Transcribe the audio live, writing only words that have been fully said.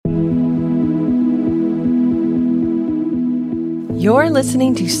You're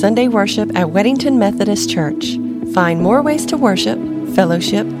listening to Sunday worship at Weddington Methodist Church. Find more ways to worship,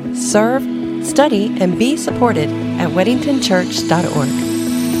 fellowship, serve, study, and be supported at weddingtonchurch.org.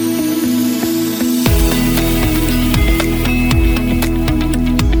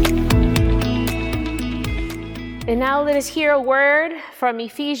 And now let us hear a word from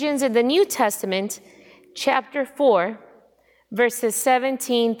Ephesians in the New Testament, chapter 4, verses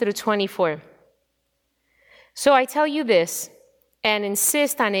 17 through 24. So I tell you this, and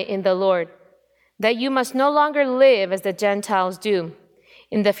insist on it in the Lord, that you must no longer live as the Gentiles do,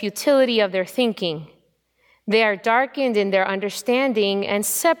 in the futility of their thinking. They are darkened in their understanding and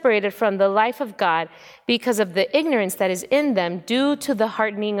separated from the life of God because of the ignorance that is in them due to the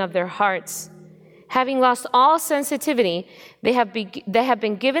hardening of their hearts. Having lost all sensitivity, they have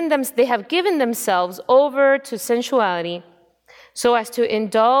given themselves over to sensuality so as to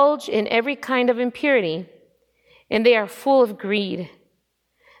indulge in every kind of impurity, and they are full of greed.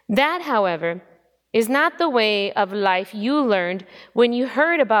 That, however, is not the way of life you learned when you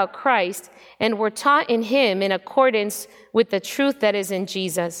heard about Christ and were taught in him in accordance with the truth that is in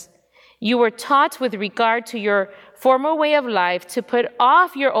Jesus. You were taught with regard to your former way of life to put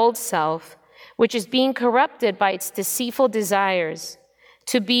off your old self, which is being corrupted by its deceitful desires,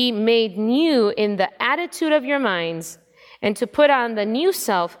 to be made new in the attitude of your minds, and to put on the new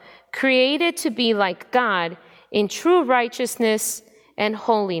self, created to be like God in true righteousness and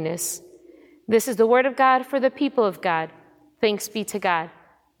holiness. This is the word of God for the people of God. Thanks be to God.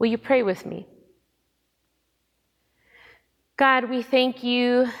 Will you pray with me? God, we thank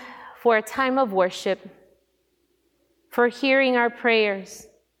you for a time of worship, for hearing our prayers,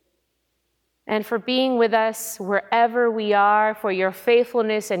 and for being with us wherever we are, for your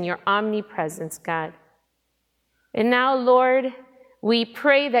faithfulness and your omnipresence, God. And now, Lord, we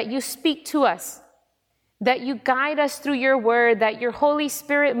pray that you speak to us, that you guide us through your word, that your Holy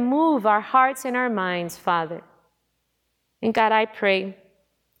Spirit move our hearts and our minds, Father. And God, I pray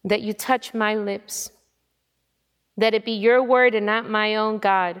that you touch my lips, that it be your word and not my own,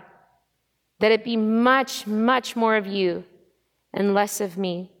 God, that it be much, much more of you and less of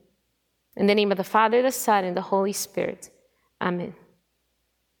me. In the name of the Father, the Son, and the Holy Spirit. Amen.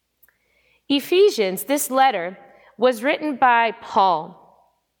 Ephesians, this letter, was written by Paul.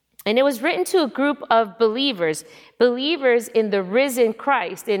 And it was written to a group of believers in the risen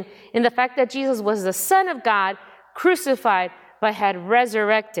Christ, in the fact that Jesus was the Son of God, crucified, but had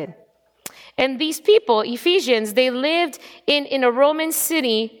resurrected. And these people, Ephesians, they lived in a Roman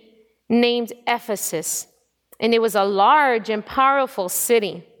city named Ephesus. And it was a large and powerful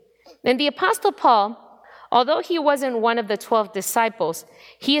city. And the Apostle Paul, although he wasn't one of the 12 disciples,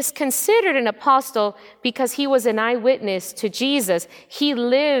 he is considered an apostle because he was an eyewitness to Jesus. He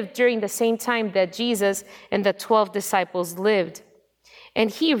lived during the same time that Jesus and the 12 disciples lived. And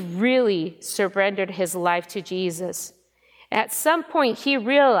he really surrendered his life to Jesus. At some point, he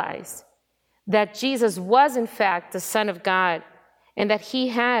realized that Jesus was, in fact, the Son of God and that he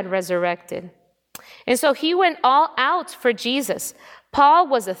had resurrected. And so he went all out for Jesus. Paul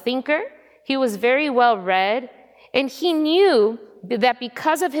was a thinker. He was very well read, and he knew that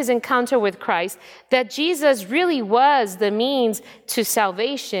because of his encounter with Christ, that Jesus really was the means to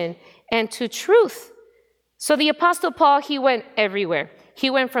salvation and to truth. So the Apostle Paul, he went everywhere.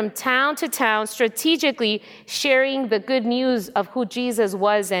 He went from town to town, strategically sharing the good news of who Jesus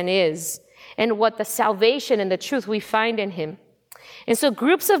was and is, and what the salvation and the truth we find in him. And so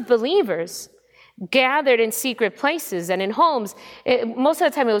groups of believers gathered in secret places and in homes. Most of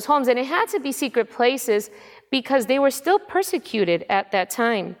the time it was homes, and it had to be secret places because they were still persecuted at that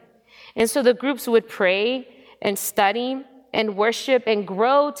time. And so the groups would pray and study and worship and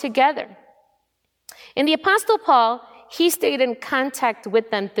grow together. And the Apostle Paul, he stayed in contact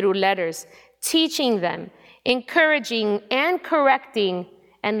with them through letters, teaching them, encouraging and correcting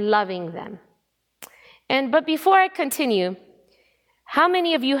and loving them. But before I continue, how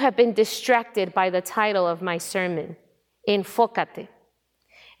many of you have been distracted by the title of my sermon, Enfócate?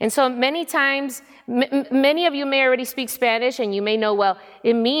 And so many times, many of you may already speak Spanish and you may know, well,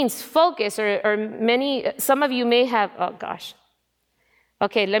 it means focus, or some of you may have, oh gosh.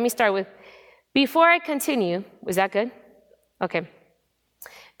 Okay, let me start with, before I continue, was that good? Okay.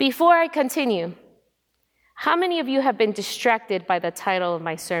 Before I continue, how many of you have been distracted by the title of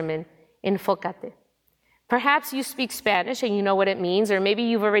my sermon, Enfócate? Perhaps you speak Spanish and you know what it means, or maybe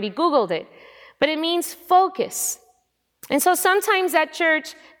you've already Googled it, but it means focus. And so sometimes at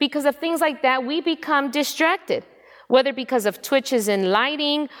church, because of things like that, we become distracted. whether because of twitches in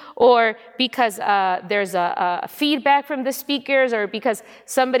lighting or because there's a feedback from the speakers or because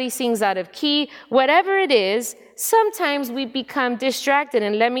somebody sings out of key, whatever it is, sometimes we become distracted.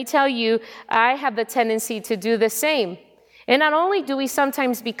 And let me tell you, I have the tendency to do the same. And not only do we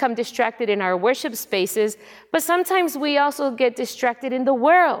sometimes become distracted in our worship spaces, but sometimes we also get distracted in the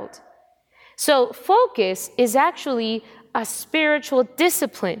world. So focus is actually a spiritual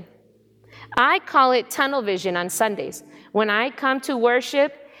discipline. I call it tunnel vision on Sundays. When I come to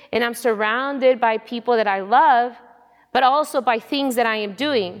worship and I'm surrounded by people that I love, but also by things that I am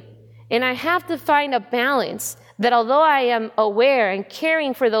doing, and I have to find a balance that although I am aware and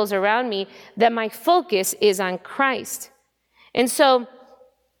caring for those around me, that my focus is on Christ. And so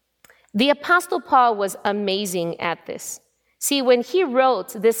the Apostle Paul was amazing at this. See, when he wrote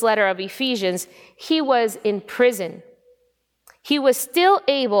this letter of Ephesians, he was in prison. He was still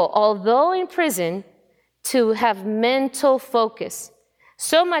able, although in prison, to have mental focus.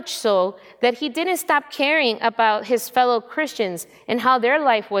 So much so that he didn't stop caring about his fellow Christians and how their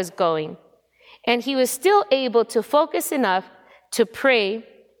life was going. And he was still able to focus enough to pray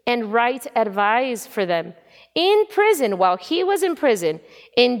and write advice for them. In prison, while he was in prison,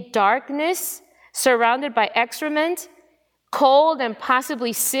 in darkness, surrounded by excrement, cold and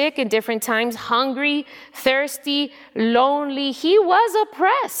possibly sick in different times, hungry, thirsty, lonely. He was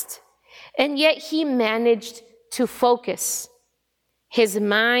oppressed. And yet he managed to focus his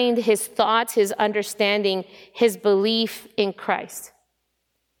mind, his thoughts, his understanding, his belief in Christ.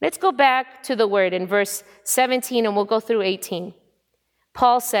 Let's go back to the word in verse 17 and we'll go through 18.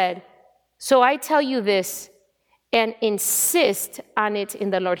 Paul said, "So I tell you this and insist on it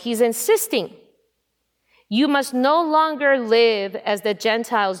in the Lord." He's insisting. "You must no longer live as the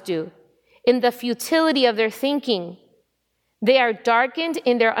Gentiles do, in the futility of their thinking. They are darkened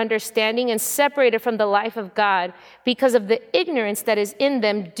in their understanding and separated from the life of God because of the ignorance that is in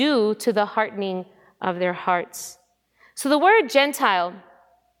them due to the hardening of their hearts." So the word Gentile,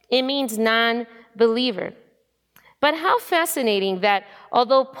 it means non-believer. But how fascinating that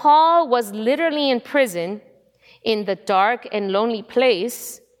although Paul was literally in prison, in the dark and lonely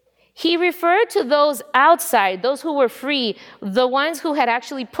place, he referred to those outside, those who were free, the ones who had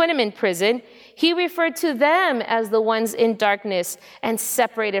actually put him in prison. He referred to them as the ones in darkness and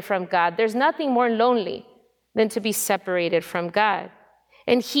separated from God. There's nothing more lonely than to be separated from God.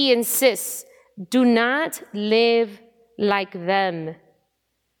 And he insists, do not live like them.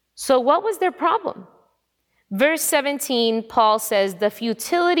 So what was their problem? Verse 17, Paul says, the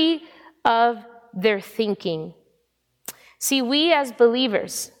futility of their thinking. See, we as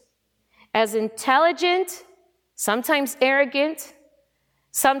believers, as intelligent, sometimes arrogant,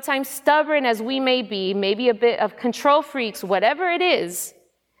 sometimes stubborn as we may be, maybe a bit of control freaks, whatever it is,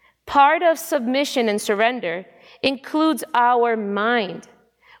 part of submission and surrender includes our mind.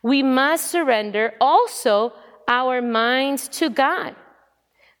 We must surrender also our minds to God.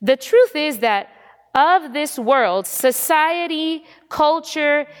 The truth is that of this world, society,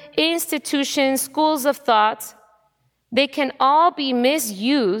 culture, institutions, schools of thought, they can all be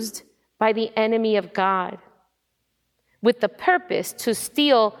misused by the enemy of God with the purpose to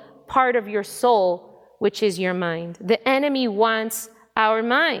steal part of your soul, which is your mind. The enemy wants our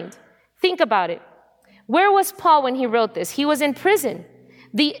mind. Think about it. Where was Paul when he wrote this? He was in prison.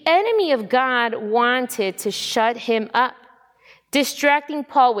 The enemy of God wanted to shut him up, distracting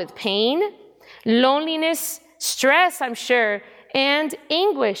Paul with pain, loneliness, stress, I'm sure, and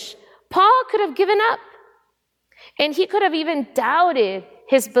anguish. Paul could have given up, and he could have even doubted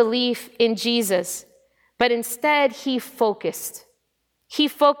his belief in Jesus, but instead he focused. He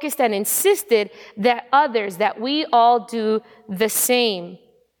focused and insisted that others, that we all do the same.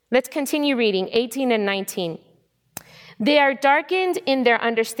 Let's continue reading 18 and 19. They are darkened in their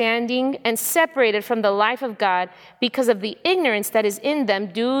understanding and separated from the life of God because of the ignorance that is in them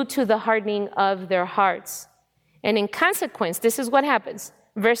due to the hardening of their hearts. And in consequence, this is what happens.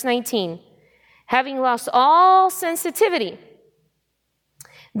 Verse 19, having lost all sensitivity,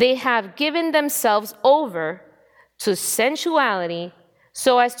 they have given themselves over to sensuality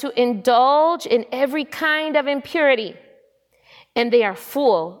so as to indulge in every kind of impurity, and they are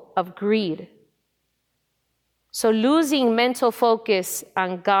full of greed. So losing mental focus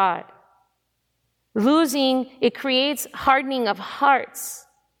on God, it creates hardening of hearts,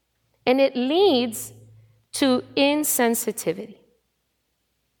 and it leads to insensitivity.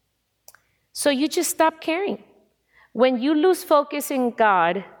 So you just stop caring. When you lose focus in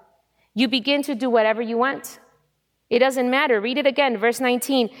God, you begin to do whatever you want. It doesn't matter. Read it again, verse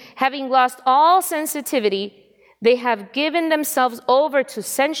 19. Having lost all sensitivity, They have given themselves over to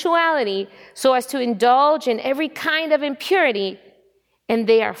sensuality so as to indulge in every kind of impurity, and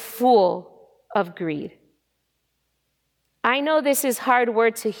they are full of greed. I know this is hard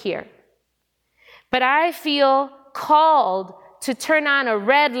word to hear, but I feel called to turn on a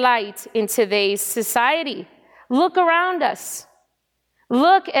red light in today's society. Look around us.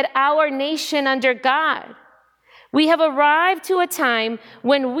 Look at our nation under God. We have arrived to a time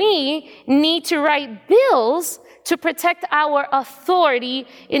when we need to write bills to protect our authority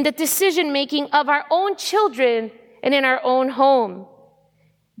in the decision-making of our own children and in our own home.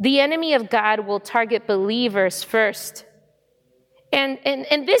 The enemy of God will target believers first. And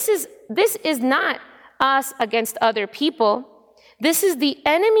this is not us against other people. This is the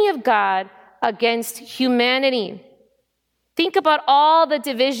enemy of God against humanity. Think about all the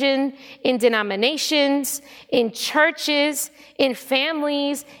division in denominations, in churches, in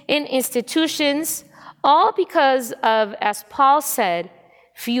families, in institutions, all because of, as Paul said,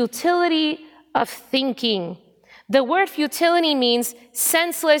 futility of thinking. The word futility means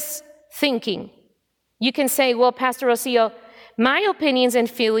senseless thinking. You can say, well, Pastor Rocio, my opinions and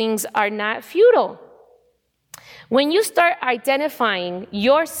feelings are not futile. When you start identifying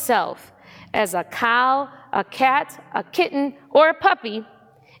yourself as a cow, a cat, a kitten, or a puppy,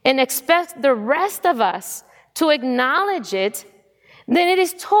 and expect the rest of us to acknowledge it, then it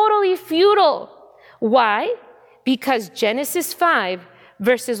is totally futile. Why? Because Genesis 5,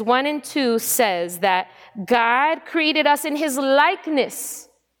 verses 1 and 2 says that God created us in his likeness,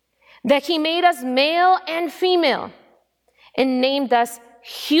 that he made us male and female, and named us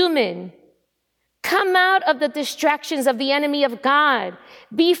human. Come out of the distractions of the enemy of God.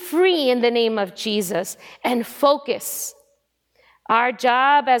 Be free in the name of Jesus and focus. Our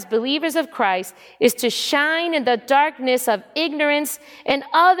job as believers of Christ is to shine in the darkness of ignorance and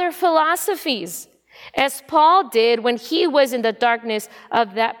other philosophies, as Paul did when he was in the darkness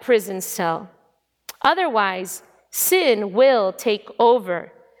of that prison cell. Otherwise, sin will take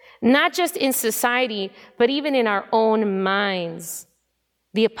over, not just in society, but even in our own minds.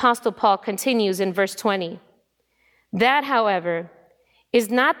 The Apostle Paul continues in verse 20. That, however, is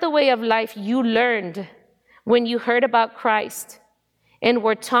not the way of life you learned when you heard about Christ and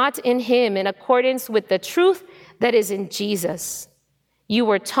were taught in him in accordance with the truth that is in Jesus. You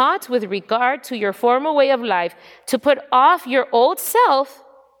were taught with regard to your former way of life to put off your old self,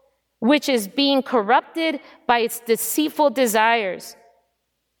 which is being corrupted by its deceitful desires,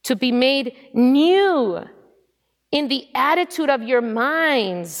 to be made new in the attitude of your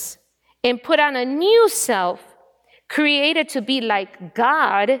minds, and put on a new self, created to be like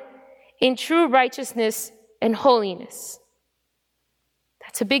God in true righteousness and holiness.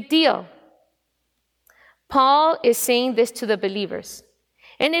 That's a big deal. Paul is saying this to the believers,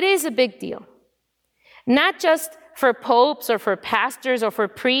 and it is a big deal. Not just for popes or for pastors or for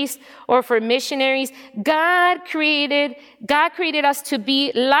priests or for missionaries. God created us to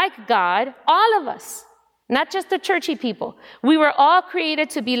be like God, all of us. Not just the churchy people. We were all created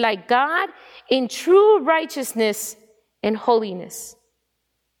to be like God in true righteousness and holiness.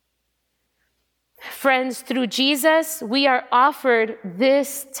 Friends, through Jesus, we are offered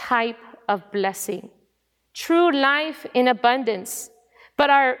this type of blessing. True life in abundance. But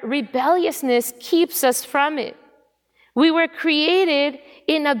our rebelliousness keeps us from it. We were created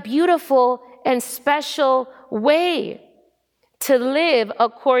in a beautiful and special way to live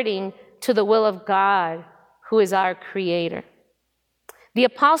according to the will of God, who is our creator. The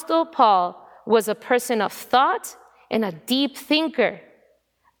Apostle Paul was a person of thought and a deep thinker.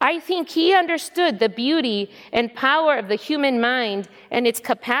 I think he understood the beauty and power of the human mind and its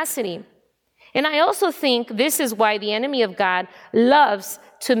capacity. And I also think this is why the enemy of God loves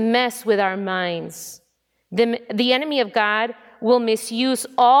to mess with our minds. The enemy of God will misuse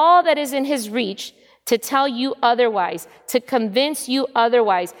all that is in his reach to tell you otherwise, to convince you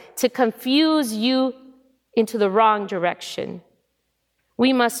otherwise, to confuse you into the wrong direction.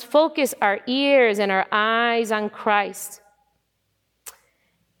 We must focus our ears and our eyes on Christ.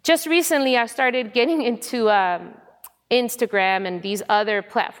 Just recently, I started getting into Instagram and these other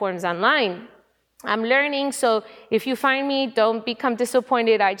platforms online. I'm learning, so if you find me, don't become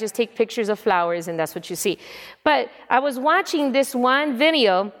disappointed. I just take pictures of flowers, and that's what you see. But I was watching this one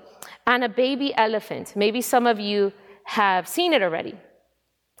video on a baby elephant. Maybe some of you have seen it already.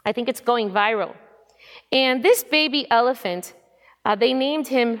 I think it's going viral. And this baby elephant, they named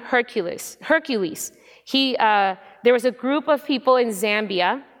him Hercules. There was a group of people in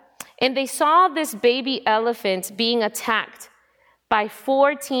Zambia, and they saw this baby elephant being attacked by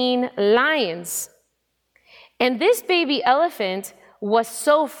 14 lions. And this baby elephant was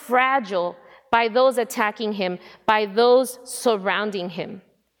so fragile by those attacking him, by those surrounding him.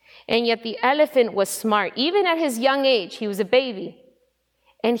 And yet the elephant was smart. Even at his young age, he was a baby.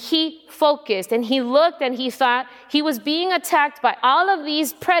 And he focused and he looked and he thought he was being attacked by all of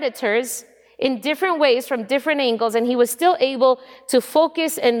these predators in different ways from different angles. And he was still able to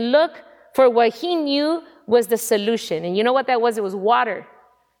focus and look for what he knew was the solution. And you know what that was? It was water,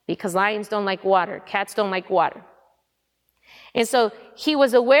 because lions don't like water. Cats don't like water. And so he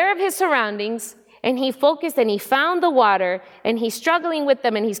was aware of his surroundings, and he focused and he found the water, and he's struggling with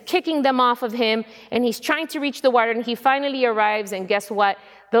them and he's kicking them off of him, and he's trying to reach the water, and he finally arrives, and guess what?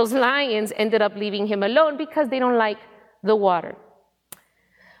 Those lions ended up leaving him alone because they don't like the water.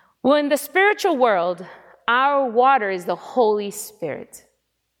 Well, in the spiritual world, our water is the Holy Spirit.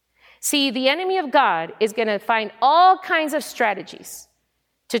 See, the enemy of God is going to find all kinds of strategies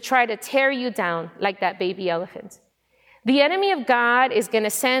to try to tear you down like that baby elephant. The enemy of God is going to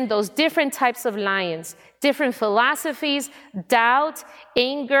send those different types of lions, different philosophies, doubt,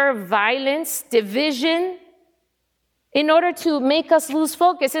 anger, violence, division, in order to make us lose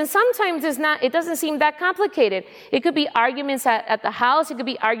focus. And sometimes it doesn't seem that complicated. It could be arguments at the house. It could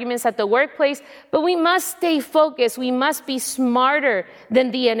be arguments at the workplace. But we must stay focused. We must be smarter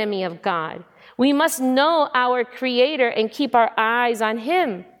than the enemy of God. We must know our Creator and keep our eyes on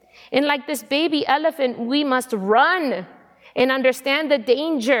Him. And like this baby elephant, we must run and understand the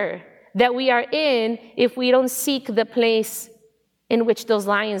danger that we are in if we don't seek the place in which those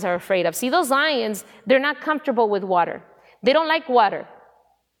lions are afraid of. See, those lions, they're not comfortable with water. They don't like water.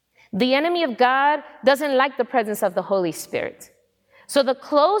 The enemy of God doesn't like the presence of the Holy Spirit. So the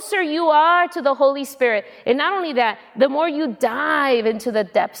closer you are to the Holy Spirit, and not only that, the more you dive into the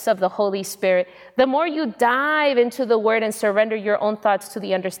depths of the Holy Spirit, the more you dive into the Word and surrender your own thoughts to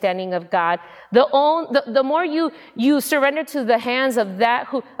the understanding of God, the more you surrender to the hands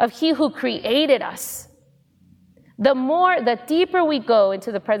of He who created us. The deeper we go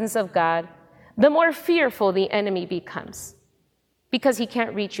into the presence of God, the more fearful the enemy becomes, because he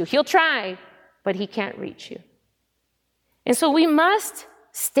can't reach you. He'll try, but he can't reach you. And so we must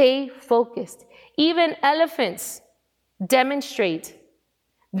stay focused. Even elephants demonstrate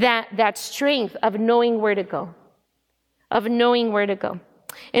that strength of knowing where to go,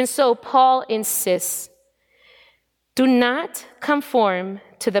 And so Paul insists, do not conform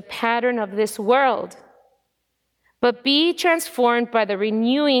to the pattern of this world, but be transformed by the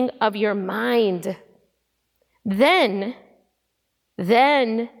renewing of your mind. Then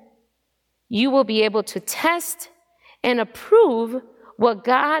you will be able to test and approve what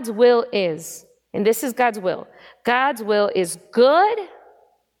God's will is. And this is God's will. God's will is good,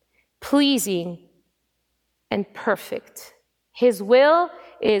 pleasing, and perfect. His will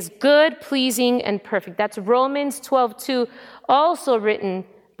is good, pleasing, and perfect. That's Romans 12:2, also written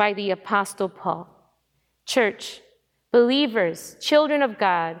by the Apostle Paul. Church, believers, children of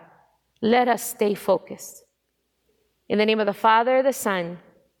God, let us stay focused. In the name of the Father, the Son,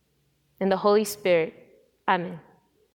 and the Holy Spirit, amen.